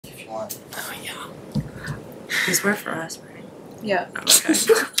one. Oh, yeah. These were for us, right? Yeah. Okay.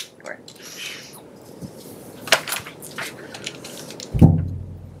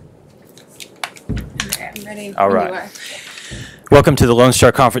 Okay, I'm ready. All when right. you are. Welcome to the Lone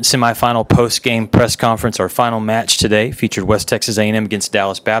Star Conference semifinal post-game press conference. Our final match today featured West Texas A&M against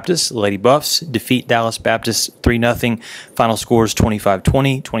Dallas Baptist. Lady Buffs defeat Dallas Baptist 3-0. Final scores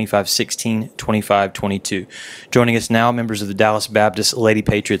 25-20, 25-16, 25-22. Joining us now, members of the Dallas Baptist Lady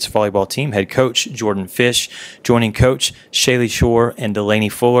Patriots volleyball team, head coach Jordan Fish, joining coach Shaylee Shore and Delaney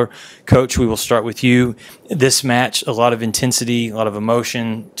Fuller. Coach, we will start with you. This match, a lot of intensity, a lot of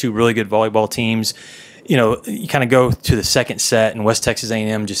emotion, two really good volleyball teams. You know, you kind of go to the second set, and West Texas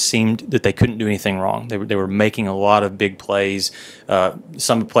A&M just seemed that they couldn't do anything wrong. They were making a lot of big plays.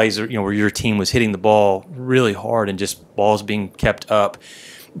 Some plays, where your team was hitting the ball really hard and just balls being kept up.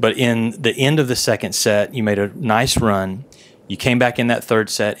 But in the end of the second set, you made a nice run. You came back in that third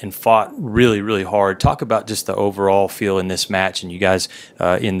set and fought really, really hard. Talk about just the overall feel in this match, and you guys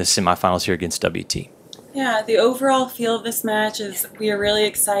in the semifinals here against WT. Yeah, the overall feel of this match is we are really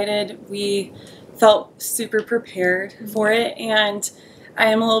excited. We felt super prepared for it, and I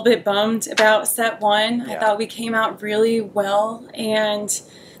am a little bit bummed about set one. Yeah. I thought we came out really well, and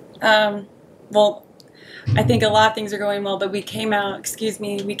well, I think a lot of things are going well, but we came out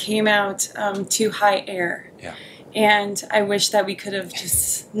too high air. Yeah. And I wish that we could have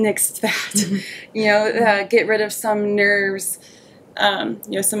just nixed that, get rid of some nerves,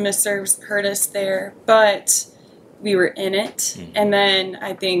 some misserves hurt us there, but we were in it. And then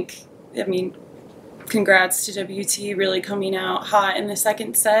congrats to WT really coming out hot in the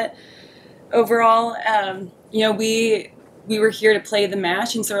second set. Overall, we were here to play the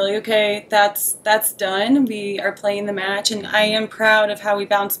match, and so we're like, okay, that's done. We are playing the match, and I am proud of how we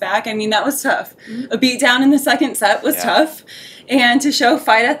bounced back. I mean, that was tough. A beat down in the second set was tough, and to show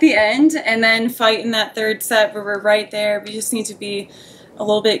fight at the end, and then fight in that third set where we're right there. We just need to be a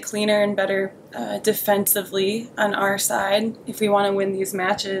little bit cleaner and better defensively on our side if we want to win these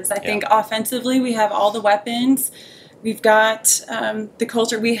matches. I think offensively we have all the weapons. We've got the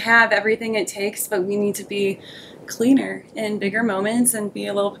culture. We have everything it takes, but we need to be cleaner in bigger moments and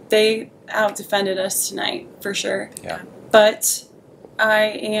be they out-defended us tonight for sure. Yeah. But I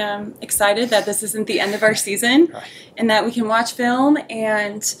am excited that this isn't the end of our season and that we can watch film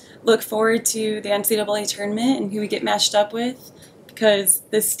and look forward to the NCAA tournament and who we get matched up with. Because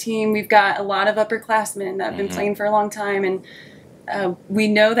this team, we've got a lot of upperclassmen that have been playing for a long time, and we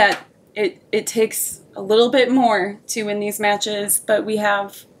know that it takes a little bit more to win these matches, but we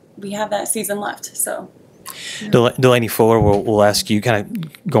have that season left. So, Delaney Fuller, we'll ask you, kind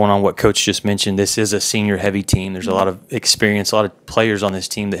of going on what Coach just mentioned. This is a senior-heavy team. There's a lot of experience, a lot of players on this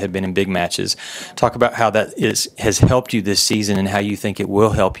team that have been in big matches. Talk about how that has helped you this season and how you think it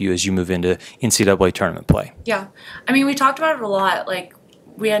will help you as you move into NCAA tournament play. Yeah. I mean, we talked about it a lot. Like,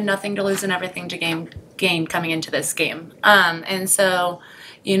 we had nothing to lose and everything to gain coming into this game. And so,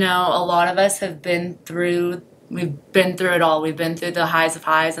 a lot of us have been through it all. We've been through the highs of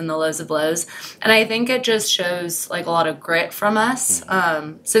highs and the lows of lows. And I think it just shows like a lot of grit from us.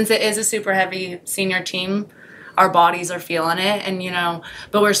 Since it is a super heavy senior team, our bodies are feeling it, and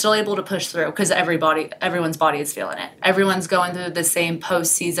but we're still able to push through because everyone's body is feeling it. Everyone's going through the same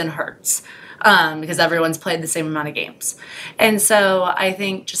postseason hurts. Because everyone's played the same amount of games. And so I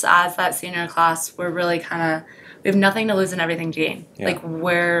think just as that senior class, we're really we have nothing to lose and everything to gain. Yeah.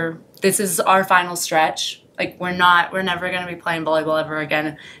 Like this is our final stretch. Like we're never going to be playing volleyball ever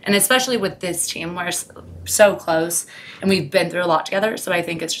again. And especially with this team, we're so close and we've been through a lot together. So I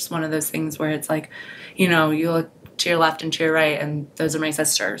think it's just one of those things where it's like, you look to your left and to your right and those are my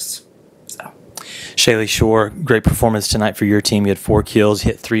sisters. So. Shaylee Shore, great performance tonight for your team. You had 4 kills,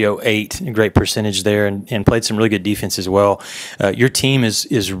 hit 308, a great percentage there, and played some really good defense as well. Your team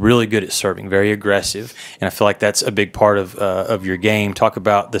is really good at serving, very aggressive, and I feel like that's a big part of your game. Talk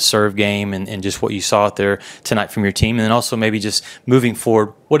about the serve game and just what you saw out there tonight from your team, and then also maybe just moving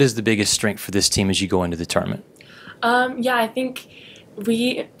forward, what is the biggest strength for this team as you go into the tournament? I think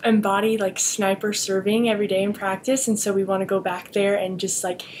we embody like sniper serving every day in practice, and so we want to go back there and just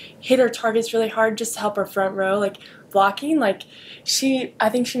like hit our targets really hard just to help our front row. Like blocking, I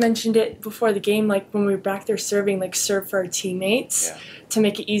think she mentioned it before the game, like when we were back there serving, like serve for our teammates to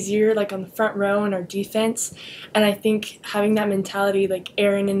make it easier, like on the front row and our defense. And I think having that mentality, like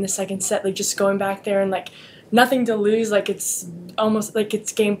Erin in the second set, like just going back there and like nothing to lose, like it's almost like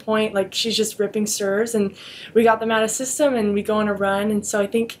it's game point, like she's just ripping serves, and we got them out of system and we go on a run. And so I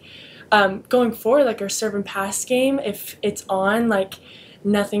think going forward, like our serve and pass game, if it's on, like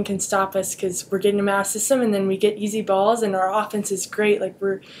nothing can stop us because we're getting them out of system, and then we get easy balls, and our offense is great. Like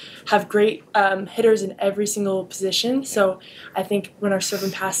we have great hitters in every single position. So I think when our serve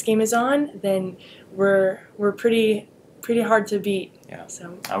and pass game is on, then we're pretty hard to beat. Yeah,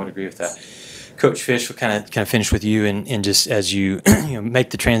 so I would agree with that. Coach Fish, we'll kind of finish with you, and just as you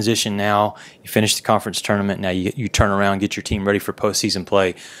make the transition now, you finish the conference tournament, now you turn around, get your team ready for postseason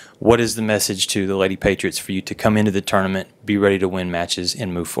play. What is the message to the Lady Patriots for you to come into the tournament, be ready to win matches,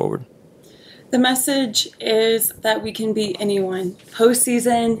 and move forward? The message is that we can beat anyone.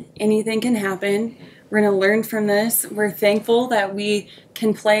 Postseason, anything can happen. We're going to learn from this. We're thankful that we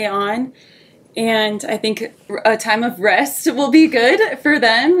can play on. And I think a time of rest will be good for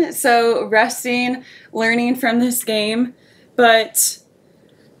them. So resting, learning from this game. But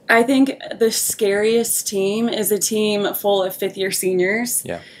I think the scariest team is a team full of fifth-year seniors.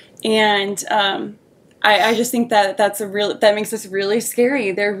 Yeah. And I just think that that makes us really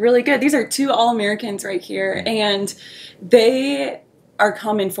scary. They're really good. These are 2 All-Americans right here, and they are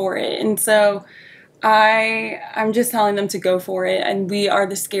coming for it. And so I'm just telling them to go for it, and we are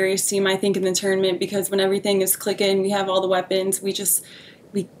the scariest team, I think, in the tournament, because when everything is clicking, we have all the weapons, we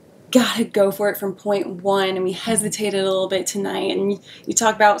gotta go for it from point one, and we hesitated a little bit tonight. And you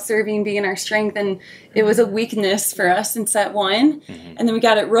talk about serving being our strength, and it was a weakness for us in set 1, and then we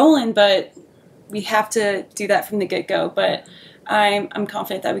got it rolling, but we have to do that from the get-go. But I'm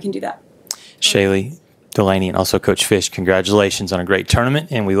confident that we can do that. Shaylee, Delaney, and also Coach Fish, congratulations on a great tournament,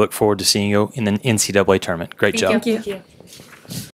 and we look forward to seeing you in the NCAA tournament. Great job. Thank you.